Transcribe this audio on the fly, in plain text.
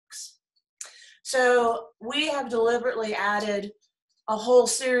So we have deliberately added a whole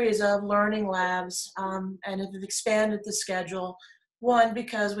series of learning labs and have expanded the schedule. One,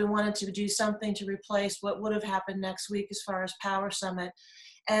 because we wanted to do something to replace what would have happened next week as far as Power Summit.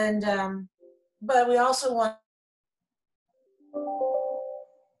 And, but we also want.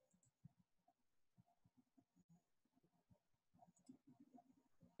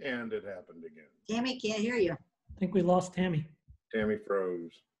 And it happened again. Tammy, can't hear you. I think we lost Tammy. Tammy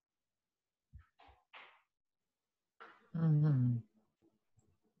froze. Mhm.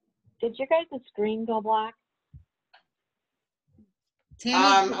 Did your guys' screen go black?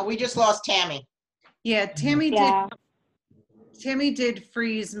 Tammy, We just lost Tammy. Yeah, Tammy Yeah. Tammy did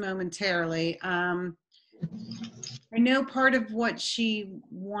freeze momentarily. I know part of what she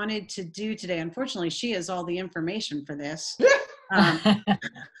wanted to do today, unfortunately, she has all the information for this.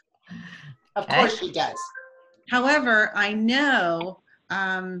 Of course she does. However, I know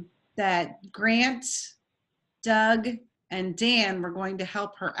that Grant, Doug, and Dan were going to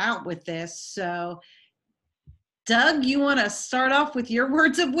help her out with this. So, Doug, you want to start off with your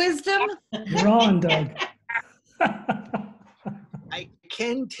words of wisdom? You're on, Doug. I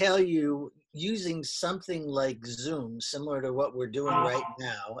can tell you, using something like Zoom, similar to what we're doing right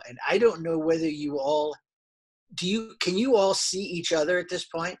now, and I don't know whether you all, can you all see each other at this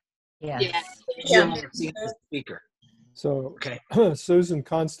point? Yes. You're not seeing the speaker. So, Okay. Susan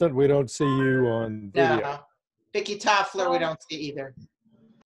Constant, we don't see you on video. No. Vicky Toffler, we don't see either.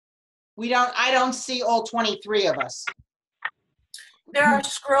 I don't see all 23 of us. There are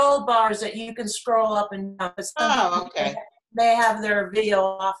scroll bars that you can scroll up and down. But Oh, okay. They have their video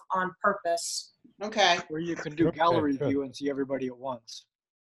off on purpose. Okay. Where you can do Okay, gallery good. view and see everybody at once.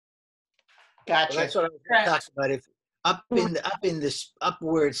 Gotcha. Well, that's what I was talking about. If up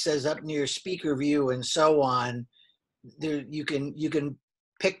where it says up near speaker view and so on, there you can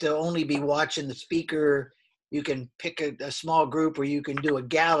pick to only be watching the speaker. You can pick a small group, or you can do a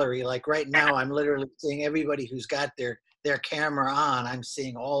gallery. Like right now, I'm literally seeing everybody who's got their camera on. I'm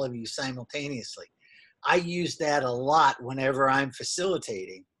seeing all of you simultaneously. I use that a lot whenever I'm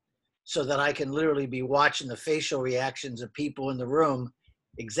facilitating, so that I can literally be watching the facial reactions of people in the room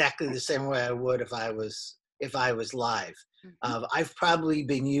exactly the same way I would if I was live. I've probably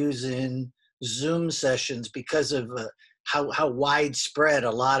been using Zoom sessions because of how widespread a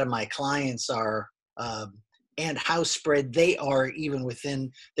lot of my clients are, and how spread they are even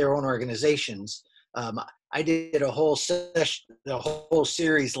within their own organizations. I did a whole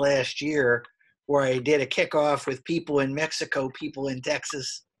series last year where I did a kickoff with people in Mexico, people in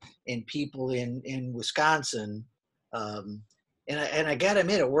Texas, and people in Wisconsin. And I got them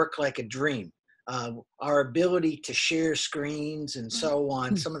in. It worked like a dream. Our ability to share screens and so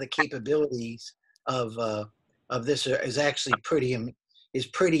on, some of the capabilities of this is actually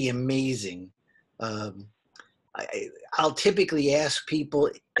pretty amazing. I'll typically ask people,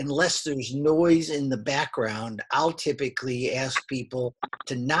 unless there's noise in the background, I'll typically ask people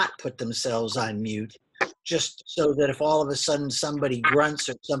to not put themselves on mute, just so that if all of a sudden somebody grunts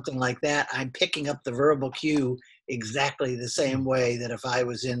or something like that, I'm picking up the verbal cue exactly the same way that if I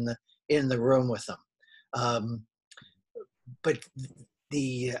was in the room with them. But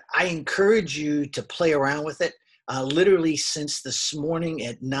I encourage you to play around with it. Literally since this morning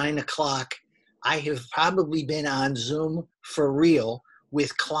at 9 o'clock, I have probably been on Zoom for real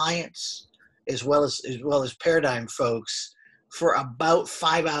with clients as well as Paradigm folks for about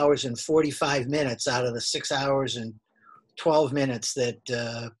 5 hours and 45 minutes out of the 6 hours and 12 minutes that's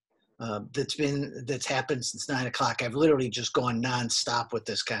happened since 9 o'clock. I've literally just gone nonstop with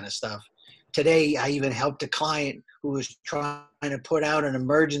this kind of stuff. Today, I even helped a client who was trying to put out an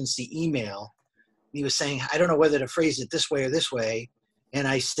emergency email. He was saying, I don't know whether to phrase it this way or this way. And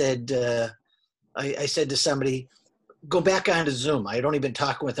I said, I said to somebody, go back onto Zoom. I had only been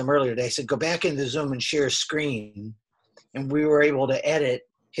talking with him earlier today. I said, go back into Zoom and share a screen. And we were able to edit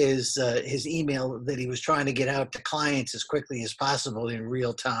his email that he was trying to get out to clients as quickly as possible in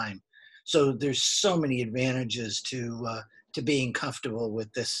real time. So there's so many advantages to being comfortable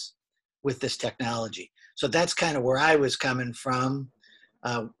with this technology. So that's kind of where I was coming from.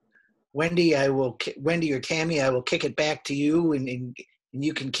 Wendy or Tammy, I will kick it back to you, and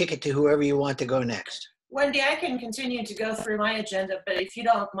you can kick it to whoever you want to go next. Wendy, I can continue to go through my agenda, but if you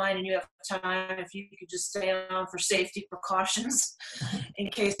don't mind and you have time, if you could just stay on for safety precautions in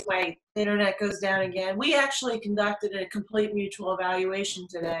case my internet goes down again. We actually conducted a complete mutual evaluation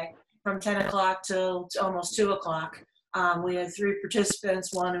today from 10 o'clock till almost 2 o'clock. We had 3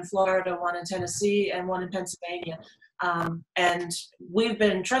 participants, 1 in Florida, 1 in Tennessee, and 1 in Pennsylvania. And we've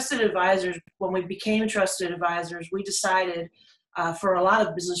been trusted advisors. When we became trusted advisors, we decided for a lot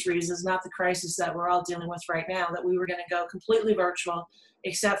of business reasons, not the crisis that we're all dealing with right now, that we were going to go completely virtual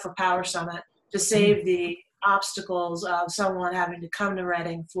except for Power Summit to save the obstacles of someone having to come to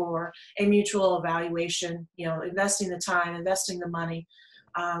Reading for a mutual evaluation, investing the time, investing the money.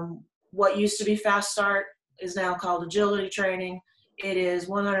 What used to be Fast Start is now called agility training. It is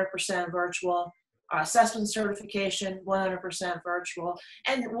 100% virtual. Assessment certification, 100% virtual.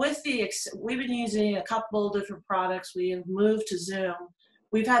 And with we've been using a couple different products. We have moved to Zoom.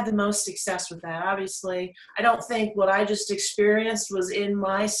 We've had the most success with that. Obviously, I don't think what I just experienced was in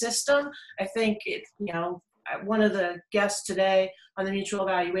my system. I think one of the guests today on the mutual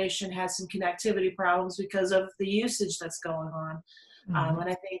evaluation had some connectivity problems because of the usage that's going on. And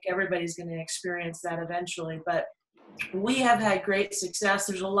I think everybody's going to experience that eventually. But we have had great success.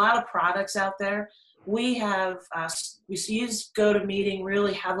 There's a lot of products out there. We use GoToMeeting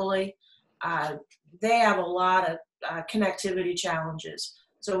really heavily. They have a lot of connectivity challenges.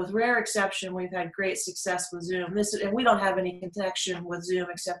 So with rare exception, we've had great success with Zoom. And we don't have any connection with Zoom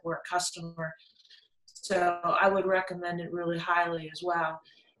except we're a customer. So I would recommend it really highly as well.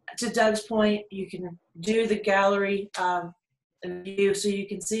 To Doug's point, you can do the gallery view so you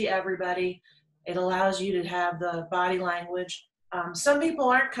can see everybody. It allows you to have the body language. Some people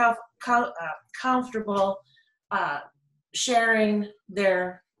aren't comfortable sharing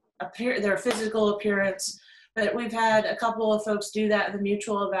their physical appearance, but we've had a couple of folks do that in the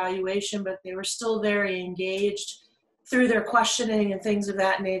mutual evaluation, but they were still very engaged through their questioning and things of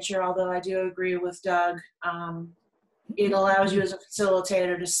that nature, although I do agree with Doug. It allows you as a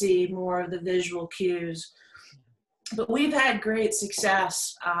facilitator to see more of the visual cues. But we've had great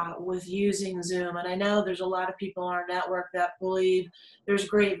success with using Zoom, and I know there's a lot of people on our network that believe there's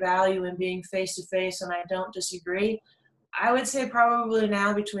great value in being face-to-face, and I don't disagree. I would say probably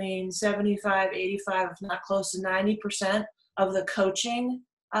now between 75, 85, if not close to 90% of the coaching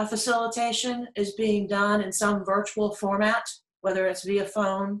facilitation is being done in some virtual format, whether it's via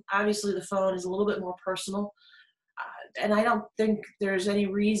phone. Obviously, the phone is a little bit more personal, and I don't think there's any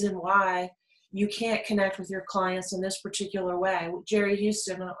reason why you can't connect with your clients in this particular way. Jerry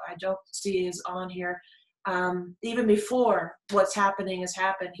Houston, I don't see is on here. Even before what's happening has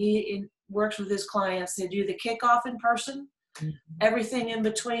happened, he works with his clients. They do the kickoff in person. Everything in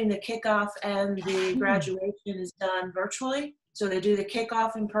between the kickoff and the graduation is done virtually. So they do the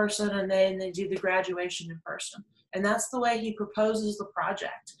kickoff in person and then they do the graduation in person. And that's the way he proposes the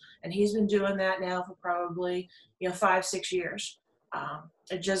project. And he's been doing that now for probably 5-6 years.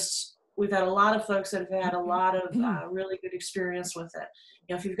 We've had a lot of folks that have had a lot of really good experience with it.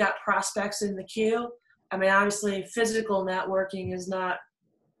 If you've got prospects in the queue, I mean, obviously physical networking is not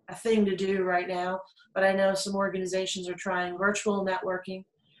a thing to do right now, but I know some organizations are trying virtual networking.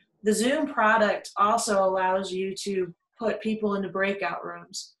 The Zoom product also allows you to put people into breakout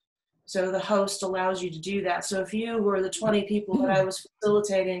rooms. So the host allows you to do that. So if you were the 20 people that I was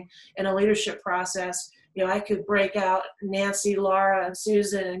facilitating in a leadership process, I could break out Nancy, Laura, and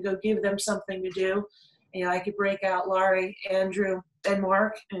Susan and go give them something to do. I could break out Laurie, Andrew, and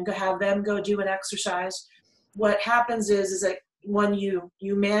Mark and have them go do an exercise. What happens is that when you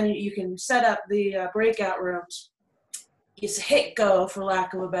can set up the breakout rooms, you hit go, for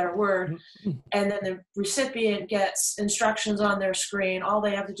lack of a better word, and then the recipient gets instructions on their screen. All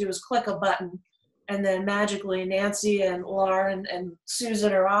they have to do is click a button, and then magically Nancy and Laura and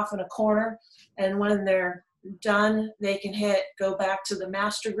Susan are off in a corner. And when they're done, they can hit go back to the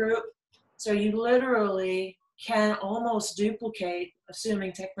master group. So you literally can almost duplicate,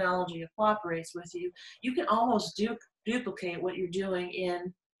 assuming technology cooperates with you, you can almost duplicate what you're doing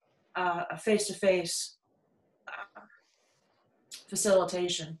in a face-to-face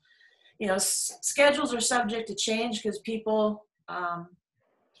facilitation. Schedules are subject to change because people are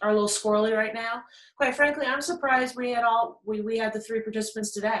a little squirrely right now. Quite frankly, I'm surprised we had the 3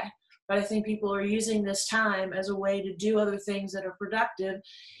 participants today. But I think people are using this time as a way to do other things that are productive.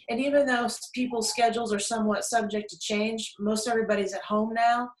 And even though people's schedules are somewhat subject to change, most everybody's at home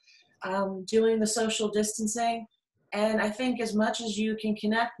now doing the social distancing. And I think as much as you can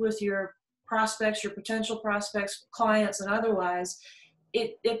connect with your prospects, your potential prospects, clients, and otherwise,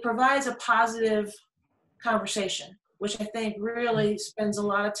 it provides a positive conversation, which I think really spends a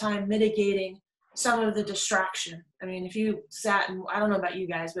lot of time mitigating some of the distraction. I mean, if you sat and, I don't know about you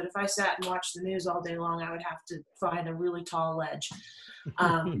guys, but if I sat and watched the news all day long, I would have to find a really tall ledge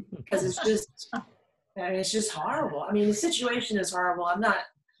because it's just horrible. I mean, the situation is horrible. I'm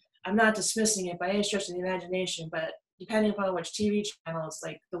not dismissing it by any stretch of the imagination, but depending upon which TV channel, it's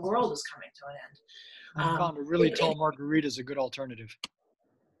like the world is coming to an end. I found a really tall margarita is a good alternative.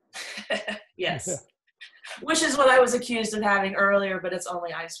 Yes. which is what I was accused of having earlier, but it's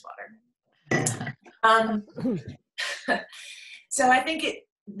only ice water. So I think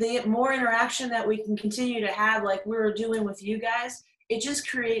the more interaction that we can continue to have, like we were doing with you guys, it just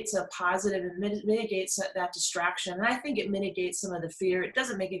creates a positive and mitigates that distraction. And I think it mitigates some of the fear. It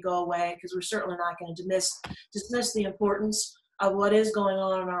doesn't make it go away, because we're certainly not going to dismiss the importance of what is going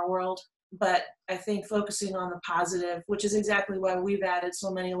on in our world. But I think focusing on the positive, which is exactly why we've added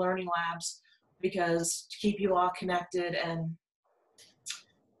so many learning labs, because to keep you all connected and,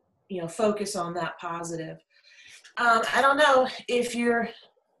 focus on that positive. I don't know if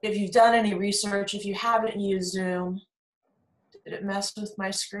you've done any research, if you haven't used Zoom. Did it mess with my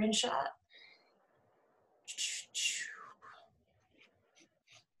screenshot?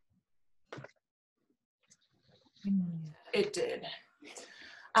 It did.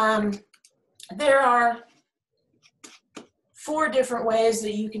 There are 4 different ways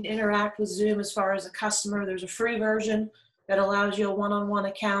that you can interact with Zoom as far as a customer. There's a free version that allows you a one-on-one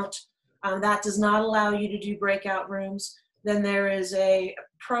account. That does not allow you to do breakout rooms. Then there is a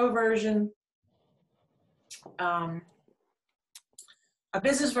pro version, a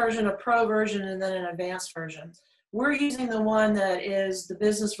business version, a pro version, and then an advanced version. We're using the one that is the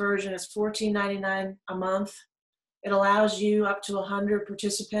business version. It's $14.99 a month. It allows you up to 100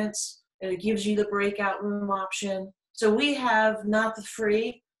 participants, and it gives you the breakout room option. So we have not the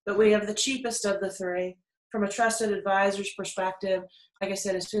free, but we have the cheapest of the 3. From a trusted advisor's perspective, like I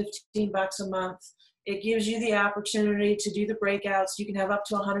said, it's $15 a month. It gives you the opportunity to do the breakouts. You can have up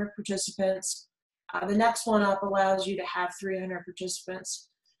to 100 participants. The next one up allows you to have 300 participants.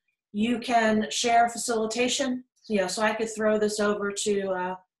 You can share facilitation. So I could throw this over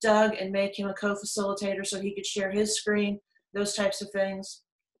to Doug and make him a co-facilitator so he could share his screen, those types of things.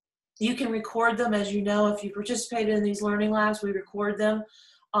 You can record them. As you know, if you participated in these learning labs, we record them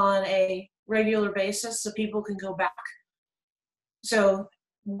on a regular basis so people can go back. So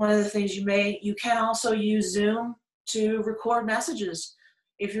one of the things you can also use Zoom to record messages.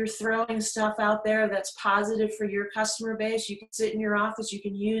 If you're throwing stuff out there that's positive for your customer base, you can sit in your office, you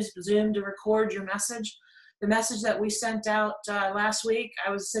can use Zoom to record your message. The message that we sent out last week,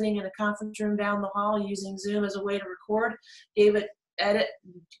 I was sitting in a conference room down the hall using Zoom as a way to record, gave it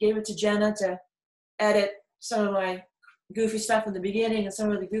to Jenna to edit some of my goofy stuff in the beginning and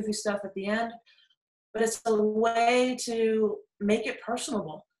some of the goofy stuff at the end. But it's a way to make it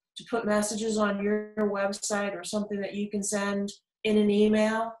personable, to put messages on your website or something that you can send in an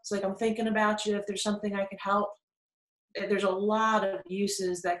email. It's like, I'm thinking about you if there's something I can help. There's a lot of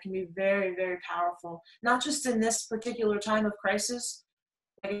uses that can be very, very powerful, not just in this particular time of crisis.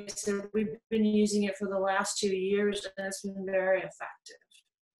 Like I said, we've been using it for the last 2 years, and it's been very effective.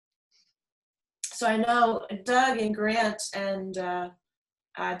 So I know Doug and Grant and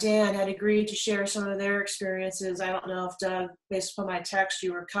Dan had agreed to share some of their experiences. I don't know if Doug, based upon my text,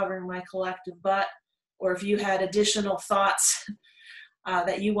 you were covering my collective butt, or if you had additional thoughts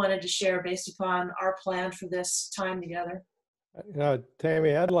that you wanted to share based upon our plan for this time together.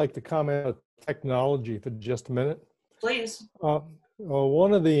 Tammy, I'd like to comment on technology for just a minute. Please.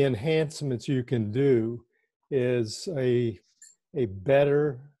 One of the enhancements you can do is a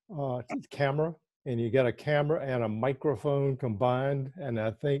better camera, and you got a camera and a microphone combined. And I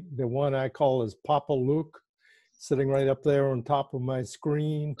think the one I call is Papa Luke, sitting right up there on top of my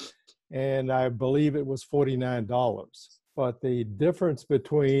screen. And I believe it was $49. But the difference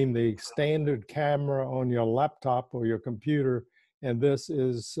between the standard camera on your laptop or your computer and this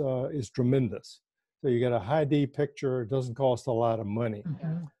is tremendous. So you get a high D picture. It doesn't cost a lot of money.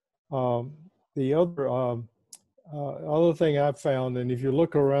 The other thing I've found, and if you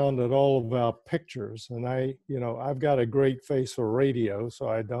look around at all of our pictures, and I've got a great face for radio, so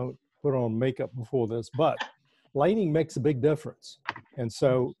I don't put on makeup before this, but lighting makes a big difference. And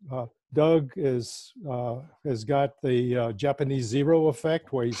so Doug has got the Japanese zero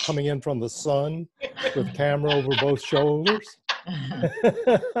effect, where he's coming in from the sun with camera over both shoulders.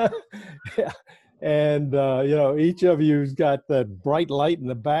 Yeah. And, each of you's got that bright light in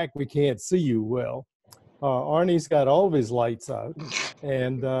the back. We can't see you well. Arnie's got all of his lights out,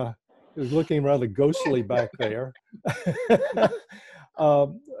 and he was looking rather ghostly back there.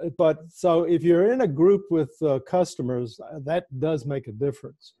 But so if you're in a group with customers, that does make a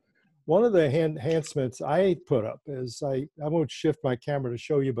difference. One of the enhancements I put up is, I won't shift my camera to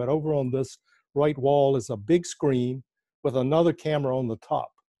show you, but over on this right wall is a big screen with another camera on the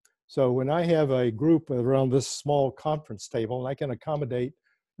top. So when I have a group around this small conference table, and I can accommodate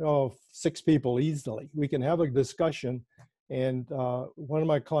 6 people easily, we can have a discussion. And one of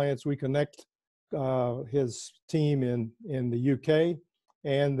my clients, we connect his team in the UK,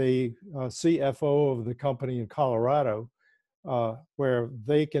 and the CFO of the company in Colorado, where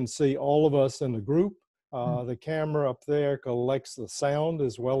they can see all of us in the group. The camera up there collects the sound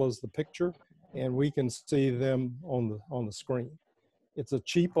as well as the picture, and we can see them on the screen. It's a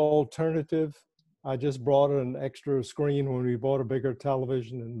cheap alternative. I just brought an extra screen when we bought a bigger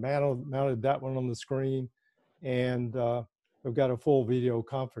television and mounted that one on the screen, and we've got a full video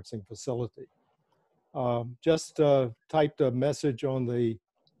conferencing facility. Just typed a message on the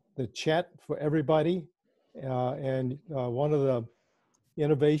chat for everybody, and one of the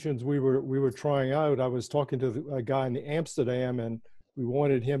innovations we were trying out, I was talking to a guy in Amsterdam, and we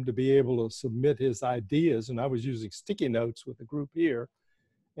wanted him to be able to submit his ideas, and I was using sticky notes with the group here,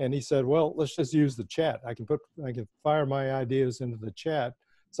 and he said, well, let's just use the chat. I can fire my ideas into the chat.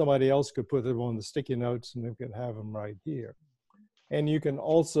 Somebody else could put them on the sticky notes, and they could have them right here. And you can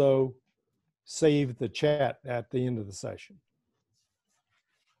also save the chat at the end of the session.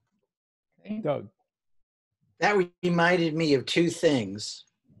 Doug. That reminded me of two things.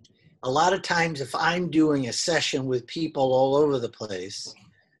 A lot of times if I'm doing a session with people all over the place,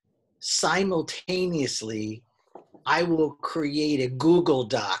 simultaneously, I will create a Google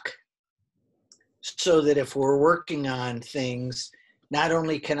Doc so that if we're working on things, not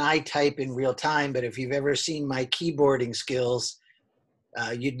only can I type in real time, but if you've ever seen my keyboarding skills,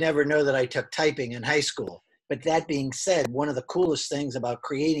 you'd never know that I took typing in high school. But that being said, one of the coolest things about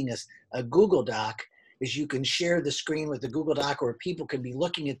creating a Google Doc is you can share the screen with the Google Doc, or people can be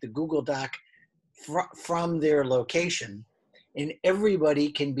looking at the Google Doc from their location, and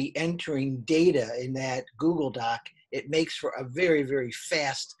everybody can be entering data in that Google Doc. It makes for a very, very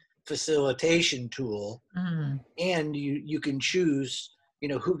fast facilitation tool. And you can choose,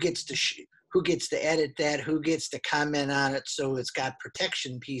 who gets to edit that, who gets to comment on it, so it's got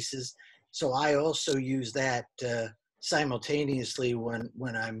protection pieces. So I also use that simultaneously when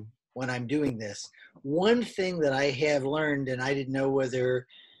I'm doing this. One thing that I have learned, and I didn't know whether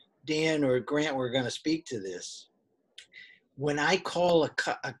Dan or Grant were going to speak to this, when I call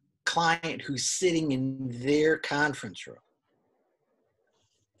a client who's sitting in their conference room,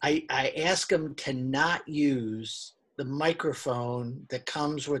 I ask them to not use the microphone that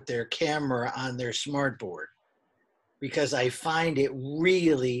comes with their camera on their smartboard, because I find it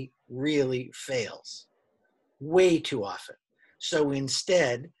really, really fails way too often. So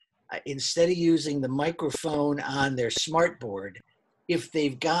instead of using the microphone on their smartboard, if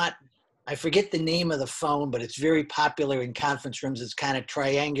they've got, I forget the name of the phone, but it's very popular in conference rooms. It's kind of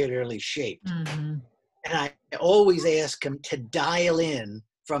triangularly shaped. And I always ask them to dial in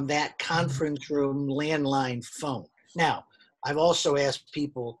from that conference room landline phone. Now, I've also asked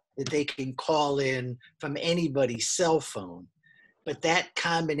people that they can call in from anybody's cell phone. But that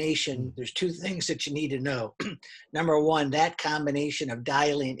combination, there's two things that you need to know. Number one, that combination of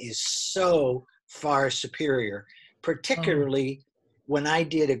dial-in is so far superior, particularly when I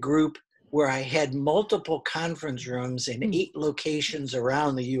did a group where I had multiple conference rooms in 8 locations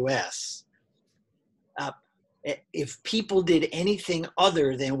around the US. If people did anything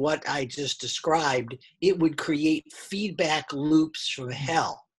other than what I just described, it would create feedback loops from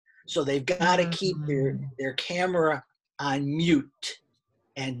hell. So they've got to keep their camera on mute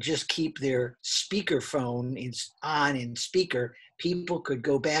and just keep their speakerphone on in speaker. People could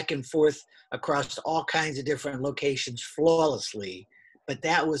go back and forth across all kinds of different locations flawlessly. But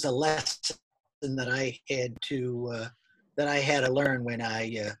that was a lesson that I had to learn when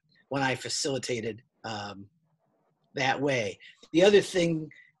I facilitated that way. The other thing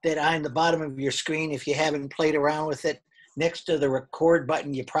that on the bottom of your screen, if you haven't played around with it, next to the record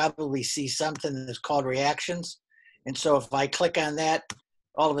button, you probably see something that's called reactions. And so if I click on that,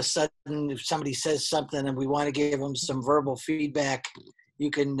 all of a sudden, if somebody says something and we want to give them some verbal feedback,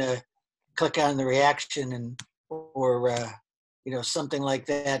 you can click on the reaction or something like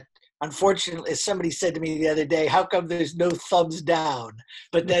that. Unfortunately, somebody said to me the other day, how come there's no thumbs down?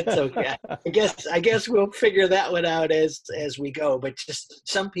 But that's okay. I guess we'll figure that one out as we go. But just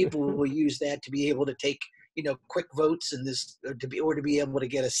some people will use that to be able to take, quick votes in this, to be able to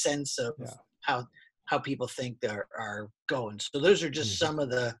get a sense of how people think they are going. So those are just some of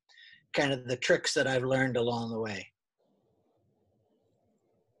the kind of the tricks that I've learned along the way.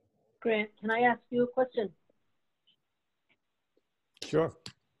 Grant, can I ask you a question? Sure.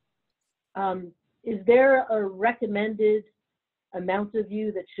 Is there a recommended amount of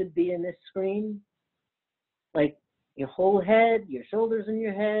you that should be in this screen? Like your whole head, your shoulders in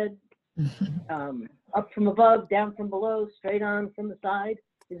your head, up from above, down from below, straight on from the side?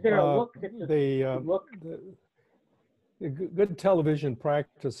 Is there a look that's a look? The good television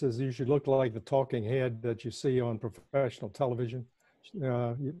practices, you should look like the talking head that you see on professional television.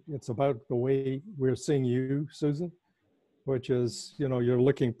 it's about the way we're seeing you, Susan, which is, you're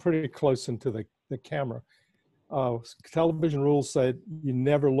looking pretty close into the camera. Television rules said you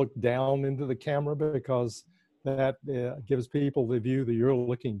never look down into the camera because that gives people the view that you're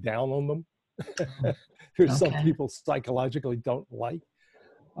looking down on them. There's some Okay. people psychologically don't like.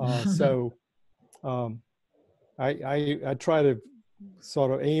 I try to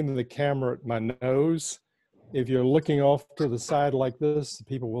sort of aim the camera at my nose. If you're looking off to the side like this,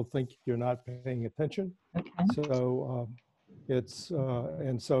 people will think you're not paying attention. Okay. So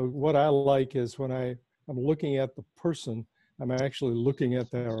and so what I like is when I'm looking at the person, I'm actually looking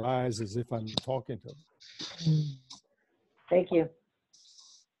at their eyes as if I'm talking to them. Thank you.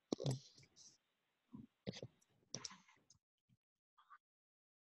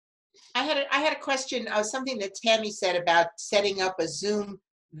 I had a question, something that Tammy said about setting up a Zoom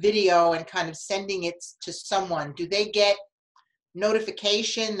video and kind of sending it to someone. Do they get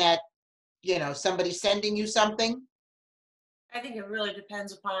notification that, somebody's sending you something? I think it really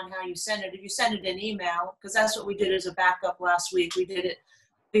depends upon how you send it. If you send it an email, because that's what we did as a backup last week. We did it.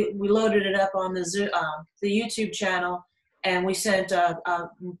 We loaded it up on the YouTube channel, and we sent a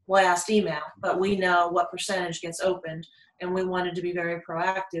blast email. But we know what percentage gets opened, and we wanted to be very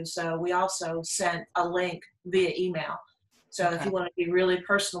proactive. So we also sent a link via email. So if you want to be really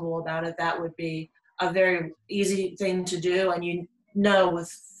personable about it, that would be a very easy thing to do, and you know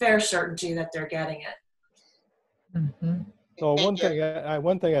with fair certainty that they're getting it. Mm-hmm. So one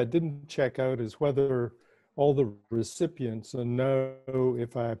thing I didn't check out is whether all the recipients know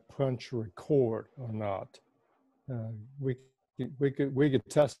if I punch record or not. We could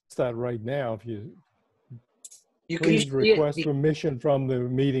test that right now if you please request permission from the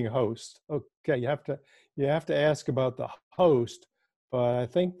meeting host. Okay, you have to ask about the host, but I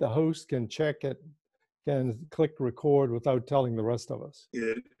think the host can check it, can click record without telling the rest of us.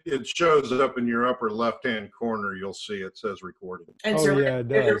 It shows up in your upper left-hand corner. You'll see it says recording. And Oh, so yeah, it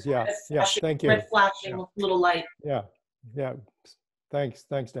does. Yeah, thank you. Red flashing little light. Yeah. Thanks,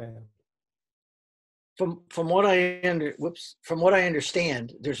 Dan. From what I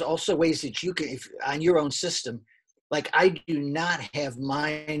understand, there's also ways that you can, if on your own system, like I do not have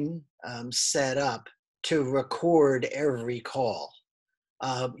mine set up to record every call.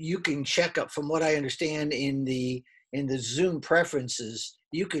 You can check up, from what I understand, in the Zoom preferences,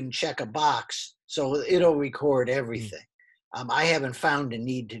 you can check a box so it'll record everything. I haven't found a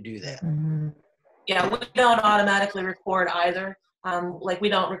need to do that. Mm-hmm. Yeah, we don't automatically record either. Like we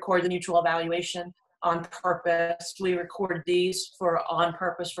don't record the mutual evaluation on purpose. We record these on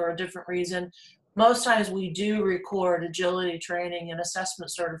purpose for a different reason. Most times we do record agility training and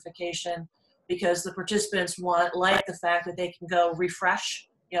assessment certification because the participants like the fact that they can go refresh,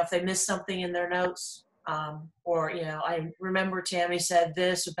 if they miss something in their notes. Or, I remember Tammy said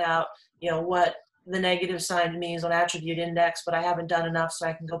this about, what the negative sign means on attribute index, but I haven't done enough, so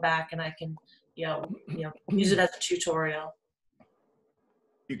I can go back and I can, use it as a tutorial.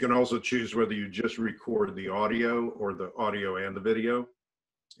 You can also choose whether you just record the audio or the audio and the video.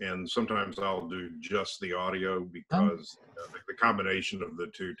 And sometimes I'll do just the audio because the combination of the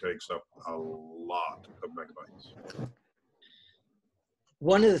two takes up a lot of megabytes.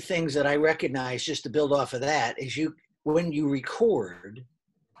 One of the things that I recognize, just to build off of that, is when you record,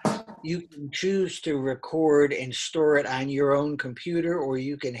 you can choose to record and store it on your own computer, or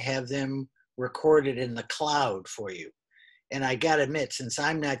you can have them recorded in the cloud for you. And I gotta admit, since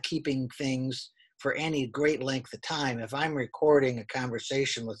I'm not keeping things for any great length of time, if I'm recording a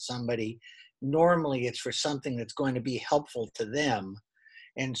conversation with somebody, normally it's for something that's going to be helpful to them.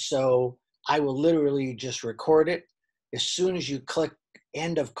 And so I will literally just record it. As soon as you click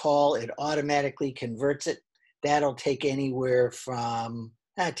end of call, it automatically converts it. That'll take anywhere from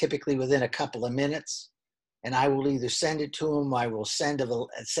typically within a couple of minutes. And I will either send it to them, I will send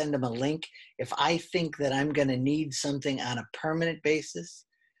them a link. If I think that I'm going to need something on a permanent basis,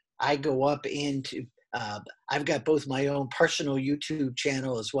 I go up into, I've got both my own personal YouTube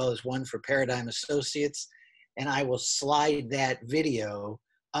channel as well as one for Paradigm Associates, and I will slide that video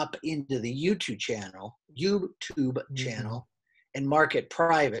up into the YouTube channel, and mark it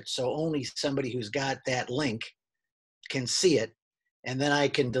private, so only somebody who's got that link can see it. And then I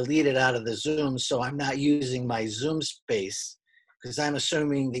can delete it out of the Zoom, so I'm not using my Zoom space, because I'm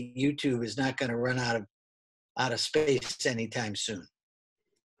assuming that YouTube is not going to run out of space anytime soon.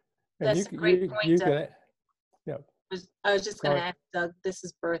 That's a great point, Doug. I was just going to ask Doug, this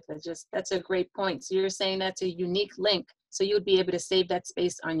is Bertha, that's a great point. So you're saying that's a unique link. So you would be able to save that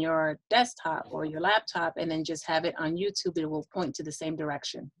space on your desktop or your laptop and then just have it on YouTube. It will point to the same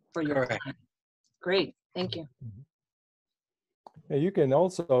direction for your client. Great, thank you. And you can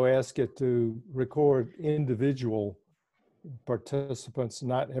also ask it to record individual participants,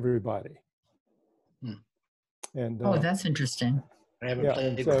 not everybody. Hmm. And Oh, that's interesting. I haven't yeah,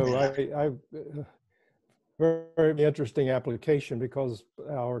 played with so that. very, very interesting application, because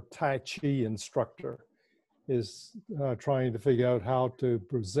our Tai Chi instructor is trying to figure out how to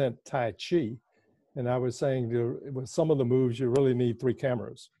present Tai Chi. And I was saying with some of the moves, you really need 3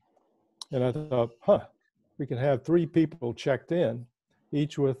 cameras. And I thought, we can have 3 people checked in,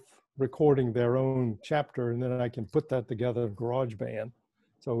 each with recording their own chapter, and then I can put that together in GarageBand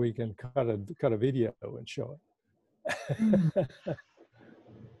so we can cut a video and show it.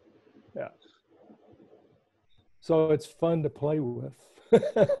 Yeah. So it's fun to play with.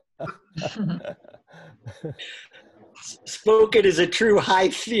 Spoken is a true high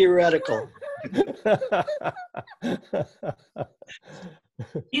theoretical.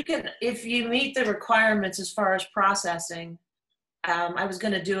 You can, if you meet the requirements as far as processing, I was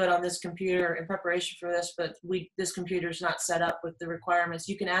going to do it on this computer in preparation for this, but this computer is not set up with the requirements.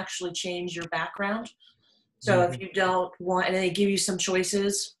 You can actually change your background. So if you don't want, and they give you some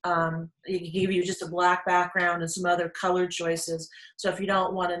choices, they give you just a black background and some other colored choices. So if you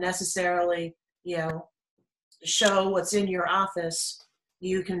don't want to necessarily, show what's in your office,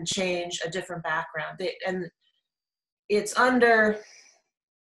 you can change a different background. And it's under.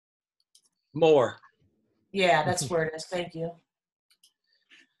 More. Yeah, that's where it is. Thank you.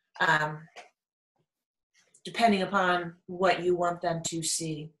 Depending upon what you want them to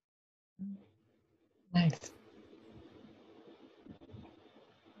see. Nice.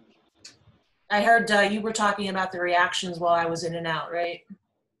 I heard you were talking about the reactions while I was in and out, right?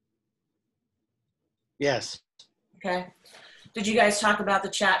 Yes. Okay. Did you guys talk about the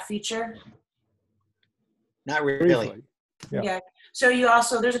chat feature? Not really. Yeah. Okay. So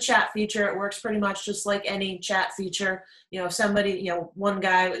there's a chat feature. It works pretty much just like any chat feature. If somebody, one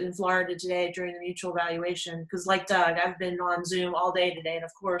guy in Florida today during the mutual evaluation, because like Doug, I've been on Zoom all day today. And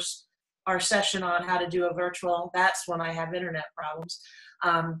of course, our session on how to do a virtual, that's when I have internet problems.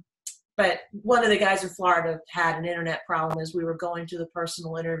 But one of the guys in Florida had an internet problem as we were going through the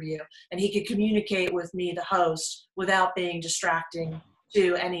personal interview, and he could communicate with me, the host, without being distracting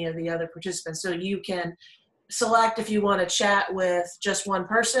to any of the other participants. So you can select if you want to chat with just one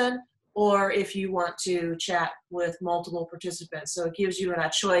person, or if you want to chat with multiple participants. So it gives you a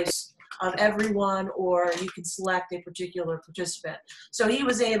choice of everyone, or you can select a particular participant. So he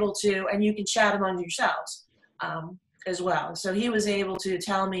was able to, and you can chat among yourselves as well. So he was able to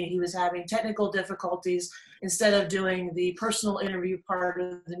tell me he was having technical difficulties. Instead of doing the personal interview part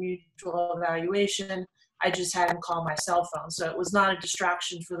of the mutual evaluation, I just had him call my cell phone. So it was not a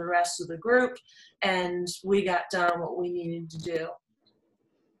distraction for the rest of the group, and we got done what we needed to do.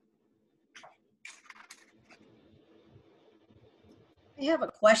 I have a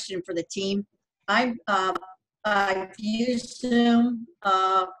question for the team. I've used Zoom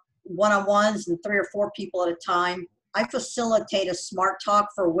one-on-ones and 3 or 4 people at a time. I facilitate a Smart Talk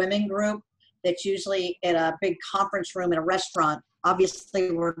for Women group that's usually in a big conference room in a restaurant.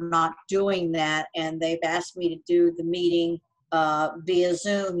 Obviously, we're not doing that, and they've asked me to do the meeting via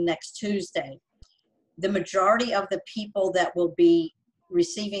Zoom next Tuesday. The majority of the people that will be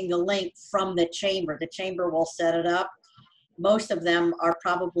receiving the link from the chamber will set it up. Most of them are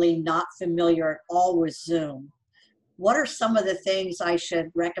probably not familiar at all with Zoom. What are some of the things I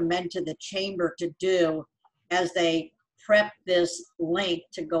should recommend to the chamber to do as they prep this link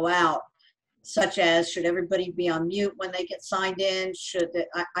to go out? Such as, should everybody be on mute when they get signed in?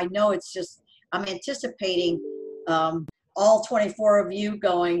 I know it's just, I'm anticipating all 24 of you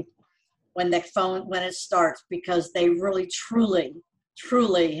going when it starts, because they really, truly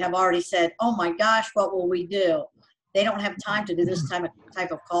have already said, oh my gosh, what will we do? They don't have time to do this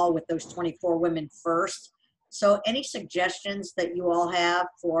type of call with those 24 women first. So any suggestions that you all have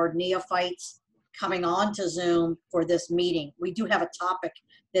for neophytes coming on to Zoom for this meeting? We do have a topic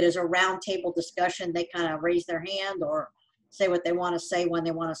that is a roundtable discussion. They kind of raise their hand or say what they want to say when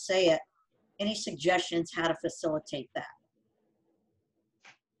they want to say it. Any suggestions how to facilitate that?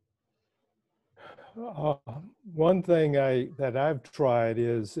 One thing that I've tried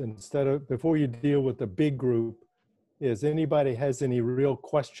is, before you deal with the big group, is anybody has any real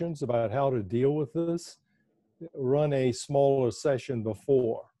questions about how to deal with this, run a smaller session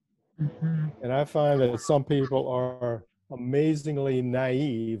before. Mm-hmm. And I find that some people are amazingly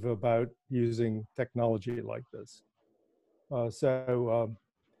naive about using technology like this.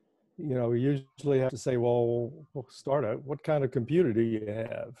 We usually have to say, well, we'll start out, what kind of computer do you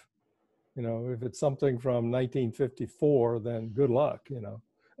have? If it's something from 1954, then good luck,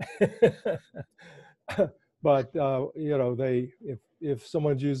 But you know, if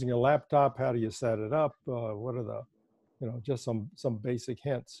someone's using a laptop, how do you set it up? What are the, you know, just some basic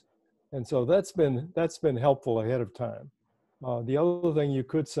hints. And so that's been helpful ahead of time. The other thing, you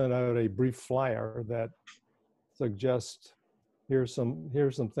could send out a brief flyer that suggests here's some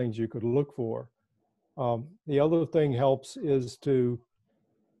things you could look for. The other thing helps is to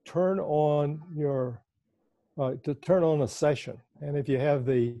turn on a session. And if you have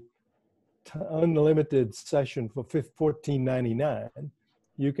the unlimited session for $14.99,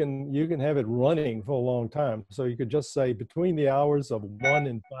 you can have it running for a long time. So you could just say between the hours of 1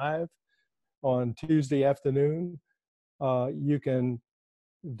 and 5 on Tuesday afternoon, you can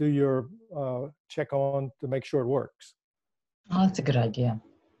do your check on to make sure it works. Oh, that's a good idea.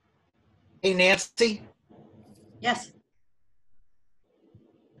 Hey, Nancy, Yes.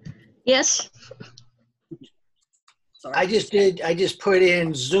 Yes. Sorry. I just put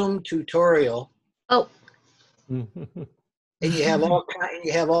in Zoom tutorial, Oh, and you have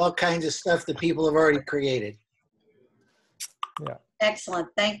all kinds of stuff that people have already created. Yeah. Excellent.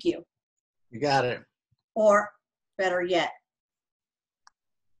 Thank you. You got it. Or better yet,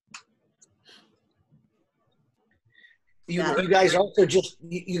 You Got it. guys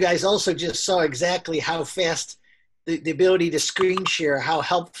also just saw exactly how fast the ability to screen share, how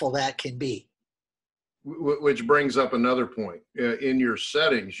helpful that can be. Which brings up another point. In your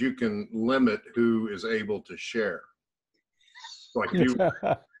settings, you can limit who is able to share. Like you,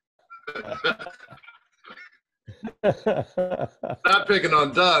 not picking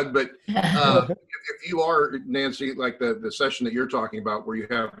on Doug, but if you are, Nancy, like the session that you're talking about where you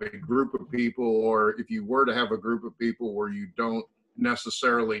have a group of people, or if you were to have a group of people where you don't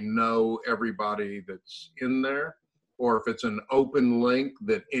necessarily know everybody that's in there, or if it's an open link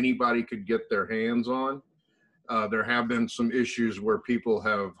that anybody could get their hands on, there have been some issues where people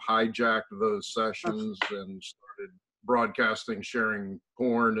have hijacked those sessions and started broadcasting, sharing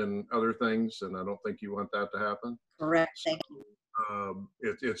porn and other things, and I don't think you want that to happen. correct. Thank you.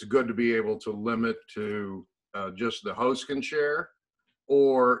 It's good to be able to limit to just the host can share,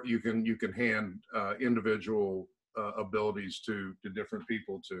 or you can hand individual abilities to different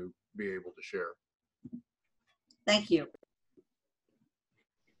people to be able to share. Thank you.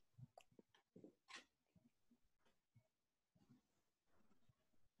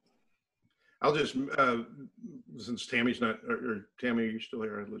 I'll just, since Tammy's not, or Tammy, are you still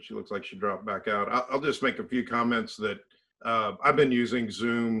here? She looks like she dropped back out. I'll just make a few comments that I've been using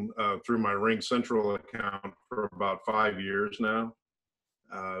Zoom through my Ring Central account for about 5 years now.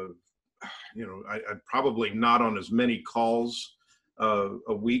 You know, I probably not on as many calls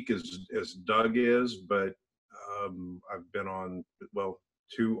a week as Doug is, but I've been on, well,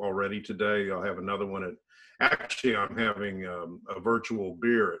 2 already today. I'll have another one at, actually I'm having a virtual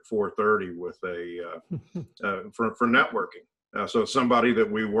beer at 4:30 with for networking. So somebody that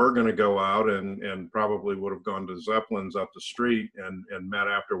we were going to go out and probably would have gone to Zeppelin's up the street and met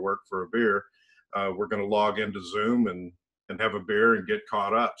after work for a beer. We're going to log into Zoom and have a beer and get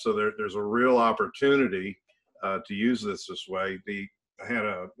caught up. So there's a real opportunity to use this way. I had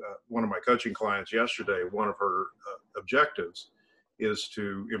one of my coaching clients yesterday, one of her objectives is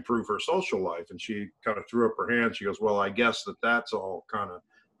to improve her social life. And she kind of threw up her hand. She goes, well, I guess that's all kind of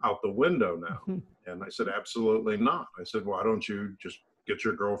out the window now. And I said, absolutely not. I said, why don't you just get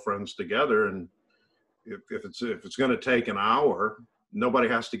your girlfriends together? And if it's going to take an hour, nobody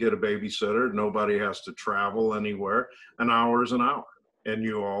has to get a babysitter. Nobody has to travel anywhere. An hour is an hour. And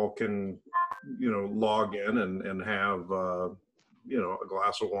you all can, you know, log in and have, you know, a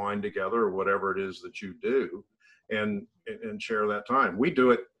glass of wine together or whatever it is that you do. And share that time. We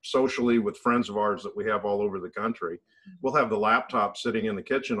do it socially with friends of ours that we have all over the country. We'll have the laptop sitting in the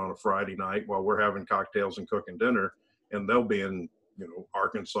kitchen on a Friday night while we're having cocktails and cooking dinner, and they'll be in, you know,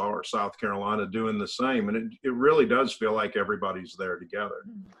 Arkansas or South Carolina doing the same. And it really does feel like everybody's there together.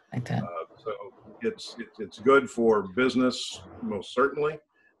 Like that. So it's good for business, most certainly,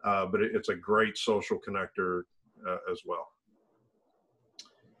 but it's a great social connector as well.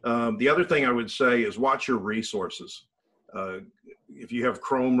 The other thing I would say is watch your resources. If you have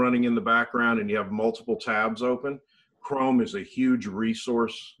Chrome running in the background and you have multiple tabs open, Chrome is a huge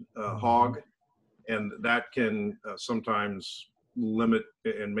resource hog, and that can sometimes limit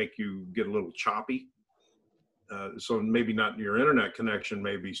and make you get a little choppy. So maybe not your internet connection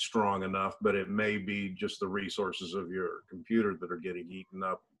may be strong enough, but it may be just the resources of your computer that are getting eaten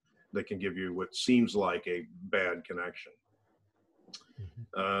up that can give you what seems like a bad connection.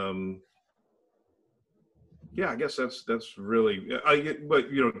 Yeah, I guess that's really,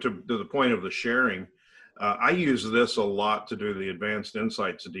 but you know, to the point of the sharing, I use this a lot to do the advanced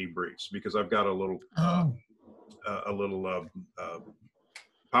insights debriefs because I've got a little a little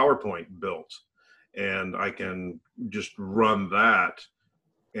PowerPoint built, and I can just run that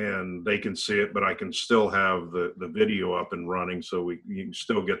and they can see it, but I can still have the video up and running, so you can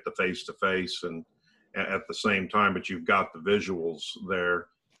still get the face-to-face and at the same time, but you've got the visuals there.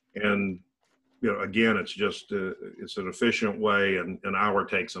 And again, it's just it's an efficient way, and an hour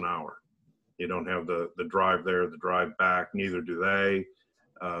takes an hour. You don't have the drive there, the drive back, neither do they.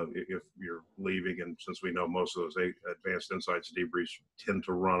 If you're leaving, and since we know most of those advanced insights debriefs tend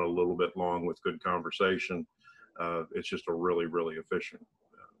to run a little bit long with good conversation, it's just a really, really efficient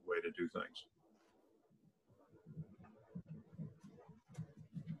way to do things.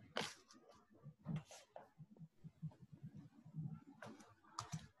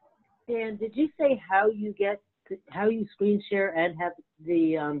 Dan, did you say how you screen share and have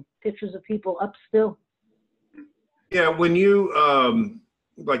the pictures of people up still? Yeah, when you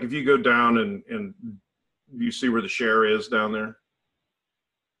like if you go down and you see where the share is down there.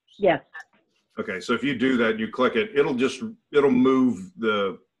 Yes. Okay, so if you do that, you click it, it'll move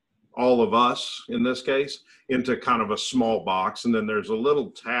all of us in this case into kind of a small box, and then there's a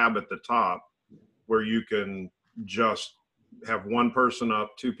little tab at the top where you can just have one person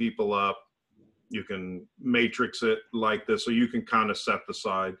up, two people up. You can matrix it like this, so you can kind of set the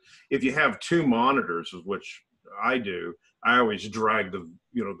side. If you have two monitors, which I do, I always drag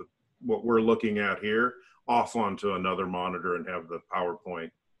what we're looking at here off onto another monitor and have the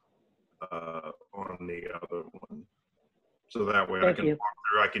PowerPoint on the other one. So that way I can walk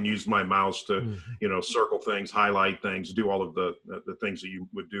through, I can use my mouse to, circle things, highlight things, do all of the things that you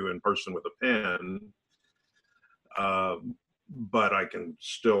would do in person with a pen. But I can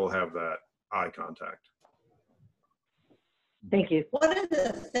still have that eye contact. Thank you. One of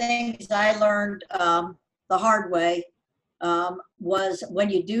the things I learned the hard way was when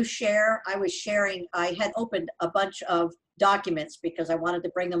you do share, I had opened a bunch of documents because I wanted to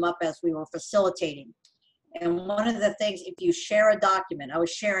bring them up as we were facilitating. And one of the things, if you share a document, I was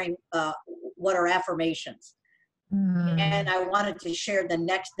sharing what are affirmations. And I wanted to share the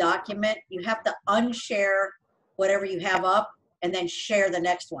next document. You have to unshare whatever you have up and then share the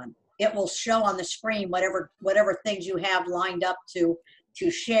next one. It will show on the screen whatever things you have lined up to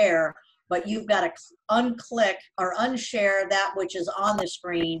share, but you've got to unclick or unshare that which is on the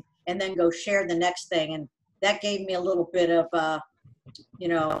screen and then go share the next thing. And that gave me a little bit of,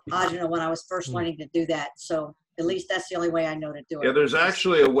 agita when I was first learning to do that. So at least that's the only way I know to do it. Yeah, there's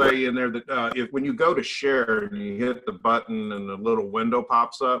actually a way in there that when you go to share and you hit the button and the little window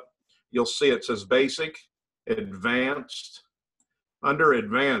pops up, you'll see it says basic, advanced. Under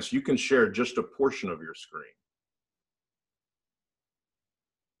advanced, you can share just a portion of your screen.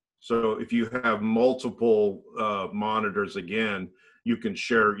 So if you have multiple monitors, again, you can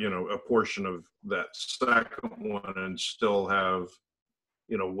share, a portion of that second one and still have,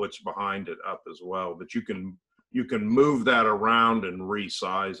 what's behind it up as well. But you can move that around and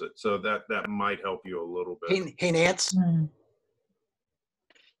resize it. So that might help you a little bit. Hey Nance.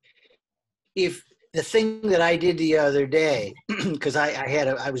 If the thing that I did the other day, because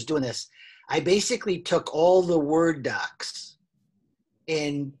I was doing this, I basically took all the Word docs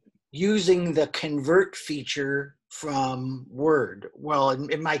and using the convert feature from Word. Well,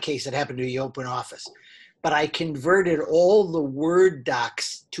 in my case, it happened to be Open Office, but I converted all the Word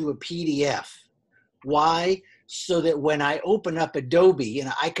docs to a PDF. Why? So that when I open up Adobe,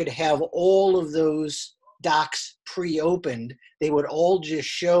 I could have all of those docs pre-opened, they would all just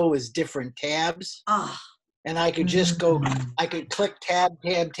show as different tabs. And I could just go, I could click tab,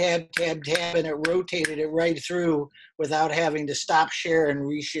 tab, tab, tab, tab, and it rotated it right through without having to stop share and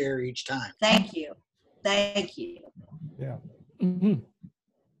reshare each time. Thank you. Thank you. Yeah.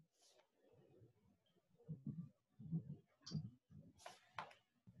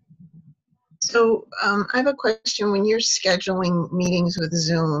 So I have a question. When you're scheduling meetings with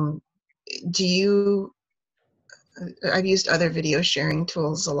Zoom, I've used other video sharing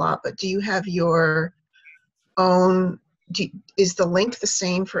tools a lot, but do you have your own, is the link the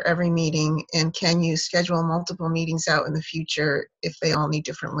same for every meeting, and can you schedule multiple meetings out in the future if they all need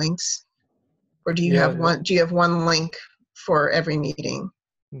different links? Or do you have one link for every meeting?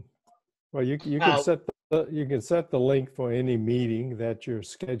 Well, you can set the link for any meeting that you're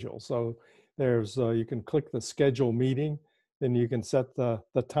scheduled. So there's you can click the schedule meeting, then you can set the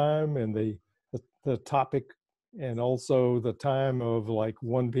time and the topic, and also the time of like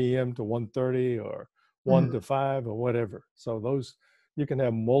 1 p.m. to 1:30 or 1 to 5 or whatever. So those, you can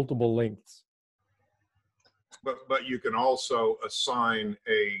have multiple links. But you can also assign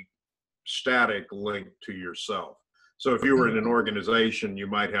a static link to yourself. So if you were in an organization, you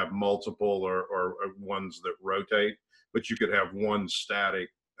might have multiple or ones that rotate, but you could have one static.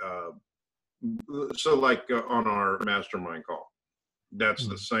 So like on our mastermind call, that's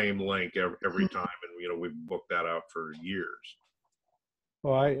the same link every time. And, you know, we've booked that out for years.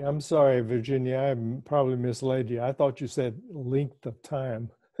 Well, I'm sorry, Virginia, I probably misled you. I thought you said length of time.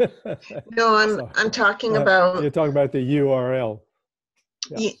 No, I'm talking about. You're talking about the URL.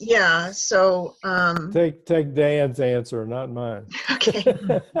 Yeah. So take Dan's answer, not mine. Okay.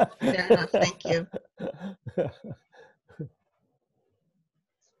 Fair enough. Thank you.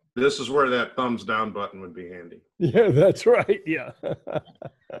 This is where that thumbs down button would be handy. Yeah, that's right. Yeah.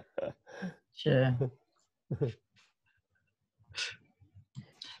 Sure.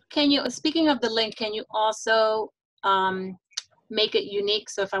 Can you, speaking of the link, can you also make it unique?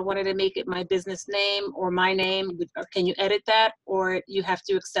 So if I wanted to make it my business name or my name, can you edit that, or you have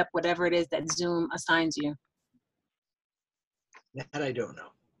to accept whatever it is that Zoom assigns you? That I don't know.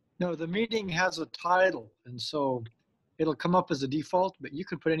 No, the meeting has a title, and so it'll come up as a default, but you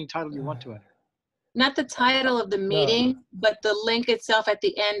can put any title you want to it. Not the title of the meeting, but the link itself at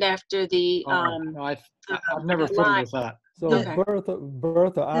the end after the. No, I've never fiddled with that. So Okay.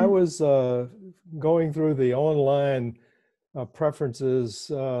 Bertha, I was going through the online preferences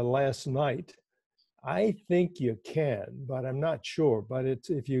last night. I think you can, but I'm not sure. But it's,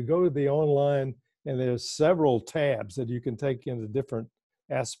 if you go to the online, and there's several tabs that you can take into different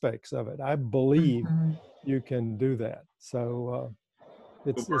aspects of it. I believe you can do that. So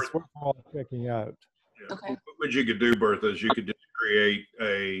it's worthwhile checking out. Yeah. Okay. What you could do, Bertha, is you could just create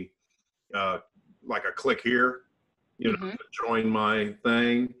a like a click here, you know, to join my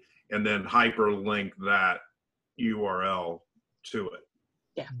thing, and then hyperlink that URL to it.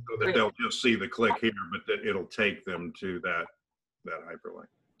 Yeah. So that they'll just see the click here, but that it'll take them to that hyperlink.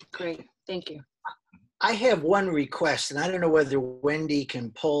 Great. Thank you. I have one request, and I don't know whether Wendy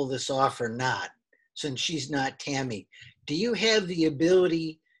can pull this off or not, since she's not Tammy. Do you have the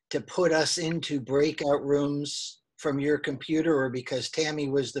ability to put us into breakout rooms from your computer, or because Tammy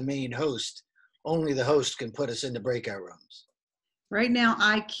was the main host, only the host can put us into breakout rooms? Right now,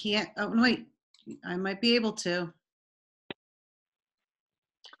 I can't. Oh, no, wait. I might be able to.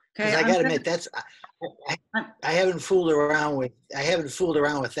 Okay. I gotta admit, that's I haven't fooled around with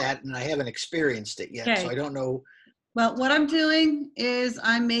that, and I haven't experienced it yet, Okay. so I don't know. Well, what I'm doing is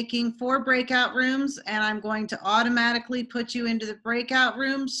I'm making 4 breakout rooms, and I'm going to automatically put you into the breakout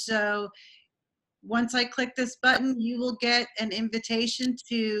rooms. So once I click this button, you will get an invitation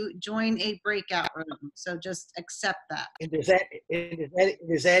to join a breakout room. So just accept that. And does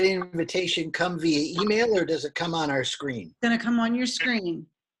that invitation come via email, or does it come on our screen? It's going to come on your screen.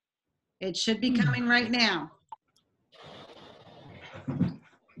 It should be coming right now.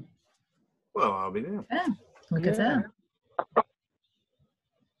 Well, I'll be there. Yeah, look at that.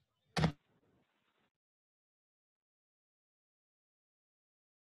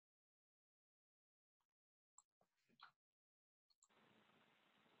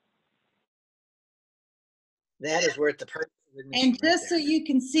 That is worth the purchase. And just so you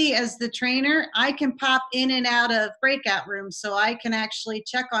can see, as the trainer, I can pop in and out of breakout rooms, so I can actually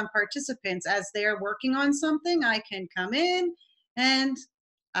check on participants as they're working on something. I can come in and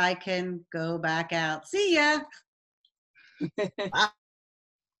I can go back out. See ya.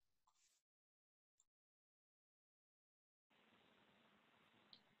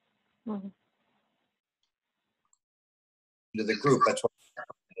 To the group, that's what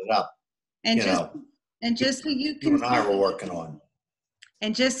it up. And you just know, and just so you you can and I see, were working on.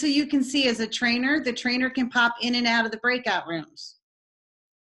 and just so you can see, as a trainer, the trainer can pop in and out of the breakout rooms.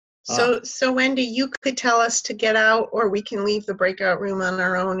 So Wendy, you could tell us to get out, or we can leave the breakout room on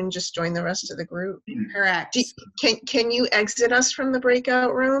our own and just join the rest of the group. Correct. Can you exit us from the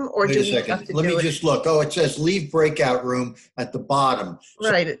breakoking room, or Wait do a we have second. to Let do me it? just look. Oh, it says leave breakout room at the bottom.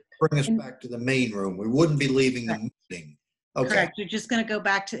 So Right. bring us back to the main room. We wouldn't be leaving the meeting. Okay. Correct. You're just going to go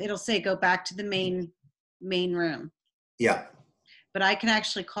back to, it'll say go back to the main room. Yeah. But I can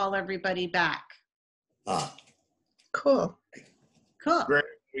actually call everybody back. Cool. Cool. Great.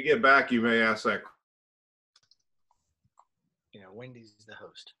 When we get back, you may ask that. You know, Wendy's the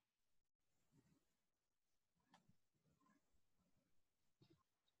host.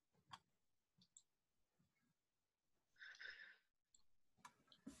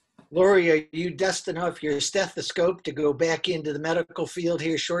 Lori, are you dusting off your stethoscope to go back into the medical field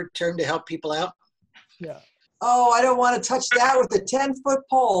here short term to help people out? Yeah. Oh, I don't want to touch that with a 10-foot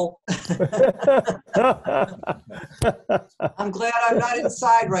pole. I'm glad I'm not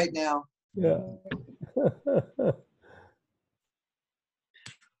inside right now. Yeah.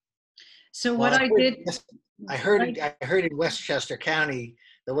 So what I did, I heard in Westchester County,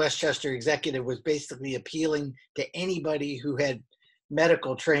 the Westchester executive was basically appealing to anybody who had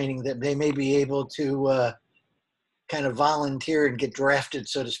medical training that they may be able to kind of volunteer and get drafted,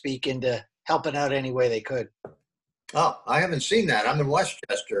 so to speak, into helping out any way they could. Oh, I haven't seen that. I'm in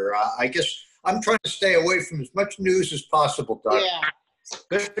Westchester. I guess I'm trying to stay away from as much news as possible, Doc. Yeah.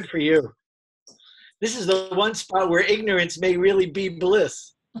 Good for you. This is the one spot where ignorance may really be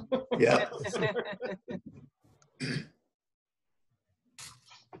bliss. Yeah.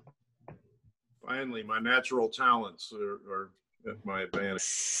 Finally, my natural talents are at my advantage.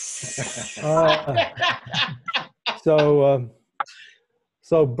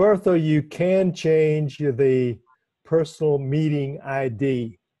 So Bertha, you can change the personal meeting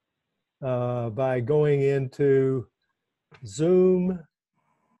ID by going into Zoom,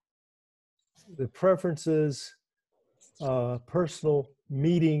 the preferences, personal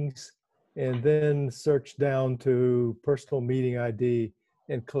meetings, and then search down to personal meeting ID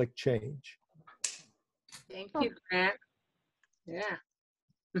and click change. Thank you, Grant. Yeah.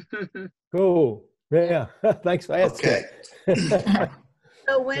 Cool. Yeah. Thanks for asking. Okay.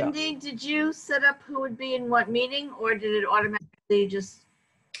 So Wendy, did you set up who would be in what meeting, or did it automatically just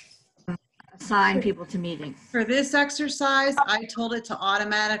assign people to meetings? For this exercise, I told it to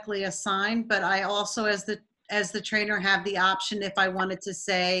automatically assign, but I also, as the trainer, have the option if I wanted to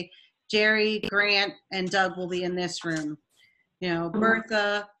say, Jerry, Grant, and Doug will be in this room. You know,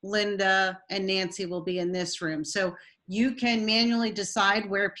 Bertha, Linda, and Nancy will be in this room. So you can manually decide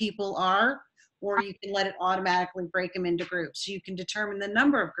where people are, or you can let it automatically break them into groups. You can determine the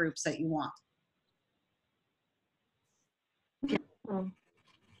number of groups that you want.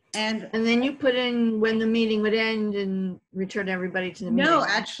 And then you put in when the meeting would end and return everybody to the meeting. No,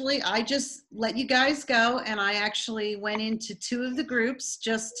 actually, I just let you guys go, and I actually went into 2 of the groups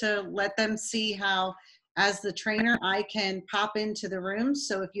just to let them see how, as the trainer, I can pop into the rooms.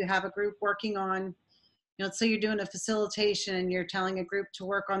 So if you have a group working on, let's say you're doing a facilitation and you're telling a group to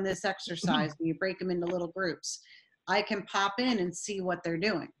work on this exercise, and you break them into little groups, I can pop in and see what they're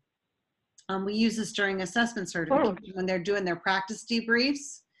doing. We use this during assessment certification when they're doing their practice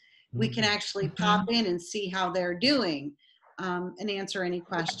debriefs. We can actually pop in and see how they're doing and answer any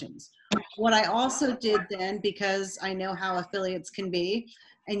questions. What I also did then, because I know how affiliates can be,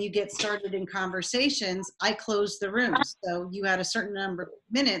 and you get started in conversations, I closed the rooms. So you had a certain number of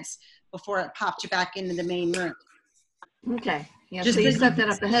minutes before it popped you back into the main room. Okay. Yeah, so you set that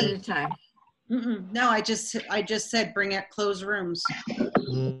up ahead of time. No, I just said bring it, close rooms.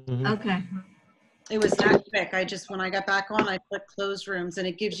 Okay. It was that quick. When I got back on, I clicked close rooms, and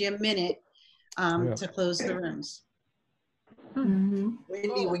it gives you a minute to close the rooms.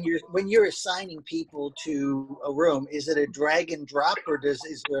 Wendy, when you're assigning people to a room, is it a drag and drop, or is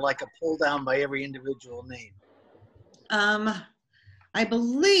there like a pull down by every individual name? I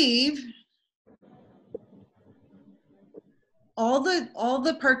believe all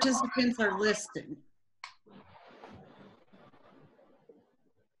the participants are listed.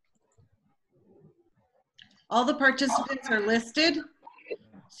 All the participants are listed,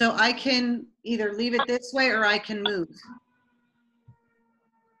 so I can either leave it this way or I can move.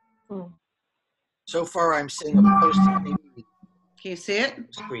 So far, I'm seeing a posted Can you see it?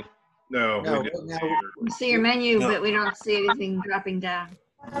 screen. No, No, we didn't. We see your menu, but we don't see anything dropping down.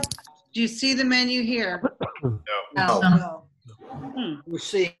 Do you see the menu here? No. We're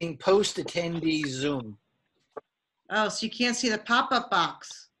seeing post attendee Zoom. Oh, so you can't see the pop-up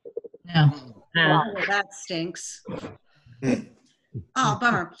box. No. Oh, that stinks. Oh,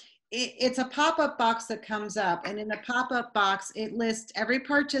 bummer. It's a pop-up box that comes up, and in the pop-up box, it lists every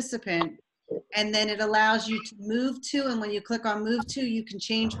participant, and then it allows you to move to, and when you click on move to, you can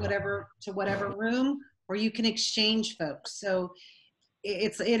change whatever to whatever room, or you can exchange folks. So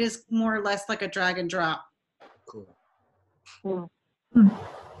it is more or less like a drag and drop. Cool.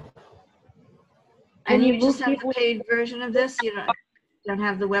 And you just have the paid version of this? You don't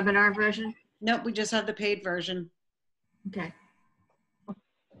have the webinar version? Nope, we just have the paid version. Okay.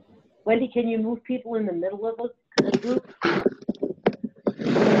 Wendy, can you move people in the middle of a group?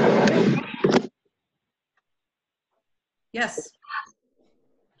 Yes.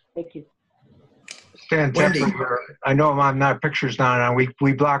 Thank you. Stan Tepper, I know I'm not pictures now.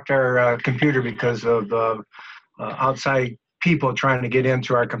 We blocked our computer because of outside people trying to get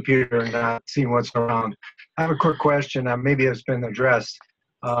into our computer and not seeing what's around. I have a quick question. Maybe it's been addressed.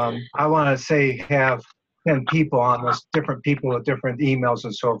 I want to say have 10 people on this, different people with different emails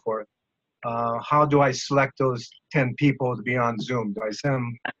and so forth. How do I select those 10 people to be on Zoom? Do I send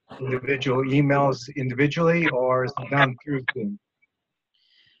them individual emails individually, or is it done through Zoom?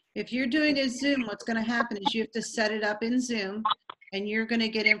 If you're doing a Zoom, what's going to happen is you have to set it up in Zoom, and you're going to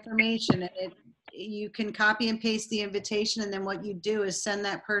get information, and you can copy and paste the invitation, and then what you do is send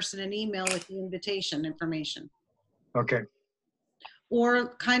that person an email with the invitation information. Okay.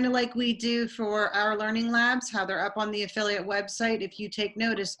 Or kind of like we do for our learning labs, how they're up on the affiliate website. If you take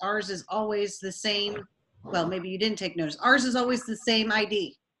notice, ours is always the same. Well, maybe you didn't take notice. Ours is always the same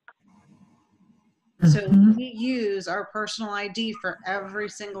ID. So we use our personal ID for every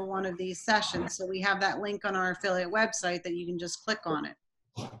single one of these sessions. So we have that link on our affiliate website that you can just click on it.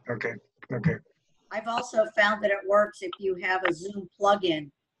 Okay. Okay. I've also found that it works if you have a Zoom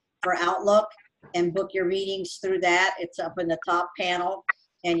plugin for Outlook and book your meetings through that. It's up in the top panel,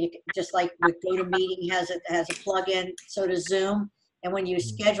 and you can, just like with GoToMeeting has a plugin, so does Zoom. And when you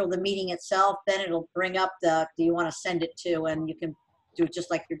schedule the meeting itself, then it'll bring up the do you want to send it to, and you can do it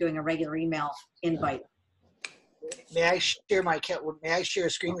just like you're doing a regular email invite. May I share a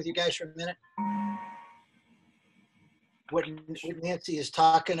screen with you guys for a minute? What Nancy is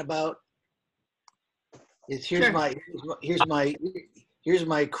talking about is here's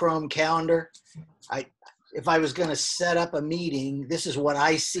my Chrome calendar. If I was going to set up a meeting, this is what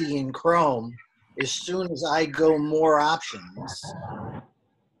I see in Chrome. As soon as I go more options,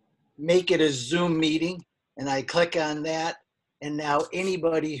 make it a Zoom meeting, and I click on that, and now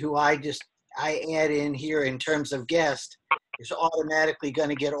anybody who I add in here in terms of guest is automatically going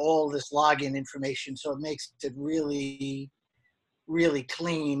to get all this login information. So it makes it really, really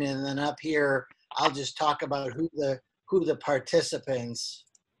clean. And then up here, I'll just talk about who the participants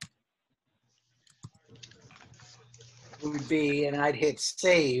would be, and I'd hit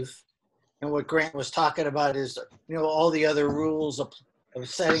save. And what Grant was talking about is, all the other rules of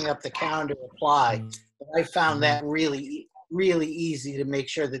setting up the calendar apply. I found that really, really easy to make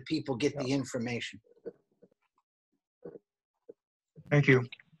sure that people get the information. Thank you.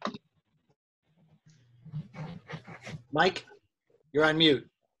 Mike, you're on mute.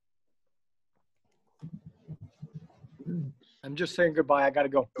 I'm just saying goodbye. I got to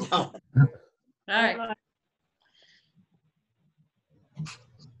go. All right.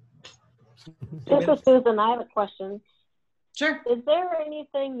 This is Susan. I have a question. Sure. Is there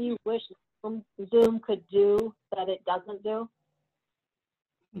anything you wish Zoom could do that it doesn't do?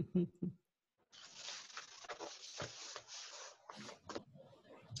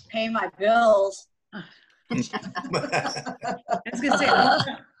 Pay my bills. I was going to say,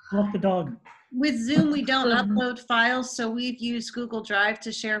 Walk the dog. with Zoom, we don't upload files, so we've used Google Drive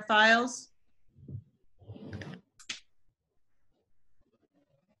to share files.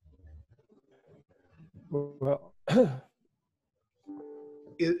 Well,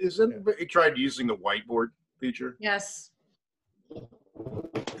 Is anybody tried using the whiteboard feature? Yes.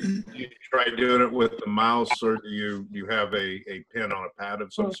 You try doing it with the mouse, or do you have a pen on a pad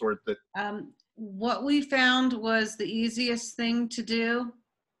of some sort that? What we found was the easiest thing to do.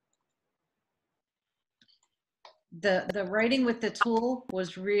 The writing with the tool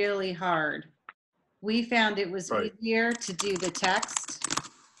was really hard. We found it was easier to do the text.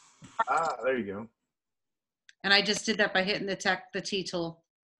 Ah, there you go. And I just did that by hitting the T tool.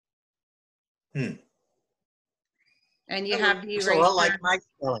 And you have the It's a lot like my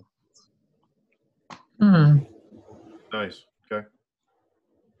spelling. Nice. Okay.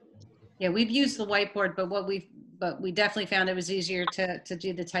 Yeah, we've used the whiteboard, but we definitely found it was easier to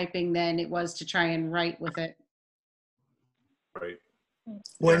do the typing than it was to try and write with it. Right.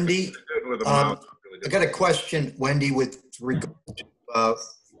 Wendy, I got a question, Wendy, with regard to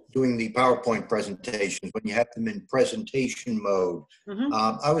doing the PowerPoint presentations, when you have them in presentation mode.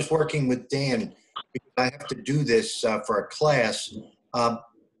 I was working with Dan, because I have to do this for a class,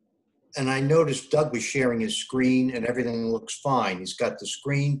 and I noticed Doug was sharing his screen and everything looks fine. He's got the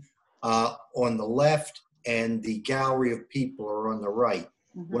screen on the left and the gallery of people are on the right.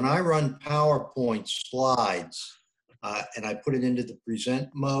 When I run PowerPoint slides and I put it into the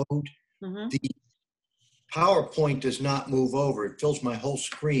present mode, the PowerPoint does not move over. It fills my whole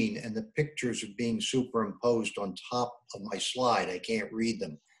screen and the pictures are being superimposed on top of my slide. I can't read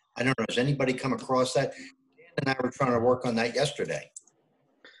them. I don't know, has anybody come across that? Dan and I were trying to work on that yesterday.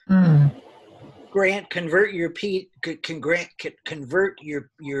 Grant, convert your PowerPoint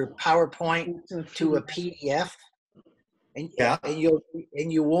to a PDF, and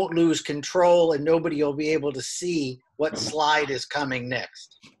you won't lose control, and nobody will be able to see what slide is coming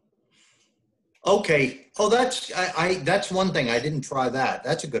next. Okay. Oh, that's one thing. I didn't try that.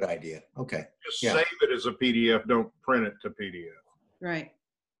 That's a good idea. Okay. Just save it as a PDF. Don't print it to PDF. Right.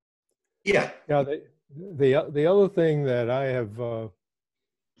 Yeah. Yeah. The other thing that I have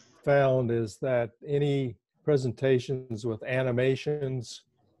found is that any presentations with animations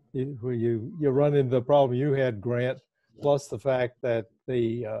you run into the problem you had, Grant, plus the fact that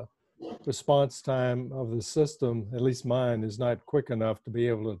the response time of the system, at least mine, is not quick enough to be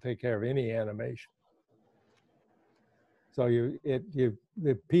able to take care of any animation. So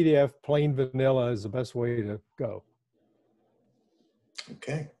the PDF plain vanilla is the best way to go.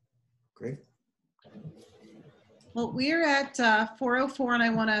 Okay, great. Well, we're at 4:04, and I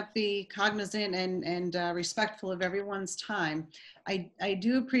want to be cognizant and respectful of everyone's time. I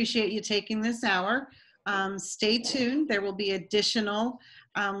do appreciate you taking this hour. Stay tuned. There will be additional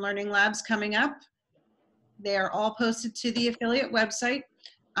Learning Labs coming up. They're all posted to the affiliate website.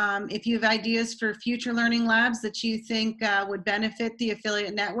 If you have ideas for future Learning Labs that you think would benefit the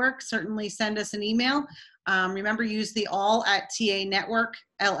affiliate network, certainly send us an email. Remember, use the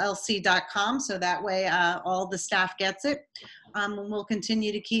all@tanetworkllc.com, so that way all the staff gets it. And we'll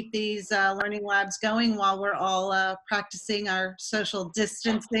continue to keep these Learning Labs going while we're all practicing our social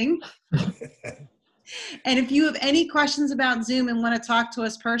distancing. And if you have any questions about Zoom and want to talk to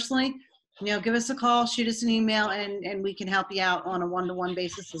us personally, give us a call, shoot us an email, and we can help you out on a one-to-one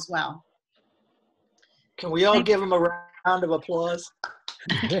basis as well. Can we all give them a round of applause?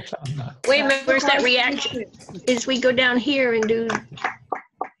 Wait a minute, where's that reaction? Is we go down here and do.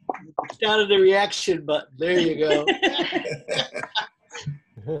 Down to the reaction button. There you go.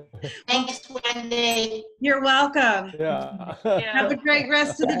 Thanks, Wendy. You're welcome. Yeah. Have a great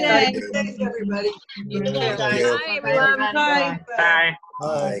rest of the day. Thanks, everybody. You too. Thank you. Bye, everyone. Bye. Bye.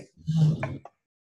 Bye.